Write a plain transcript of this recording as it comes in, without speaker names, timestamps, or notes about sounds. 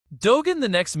DOGEN the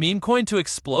next meme coin to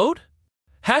explode?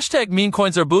 Hashtag meme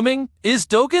coins are booming. Is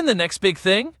DOGEN the next big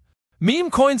thing? Meme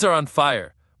coins are on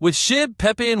fire, with SHIB,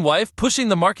 PEPE, and wife pushing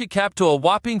the market cap to a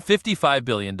whopping $55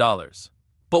 billion.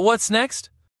 But what's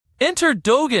next? Enter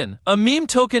DOGEN, a meme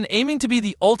token aiming to be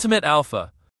the ultimate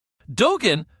alpha.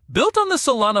 DOGEN, built on the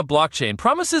Solana blockchain,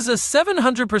 promises a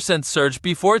 700% surge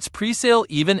before its presale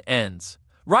even ends,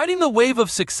 riding the wave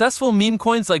of successful meme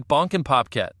coins like BONK and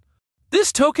Popcat.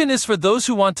 This token is for those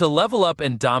who want to level up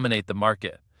and dominate the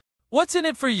market. What's in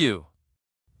it for you?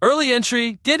 Early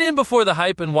entry, get in before the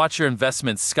hype and watch your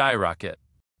investments skyrocket.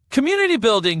 Community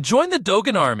building, join the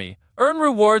DOGEN army, earn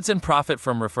rewards and profit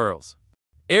from referrals.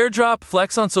 Airdrop,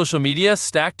 flex on social media,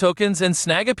 stack tokens, and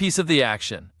snag a piece of the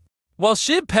action. While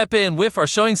SHIB, PEPE, and WIF are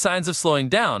showing signs of slowing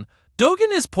down,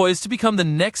 DOGEN is poised to become the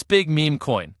next big meme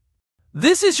coin.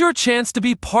 This is your chance to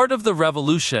be part of the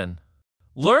revolution.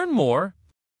 Learn more.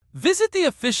 Visit the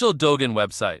official DOGEN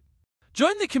website.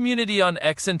 Join the community on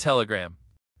X and Telegram.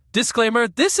 Disclaimer,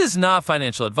 this is not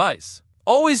financial advice.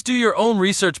 Always do your own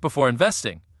research before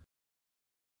investing.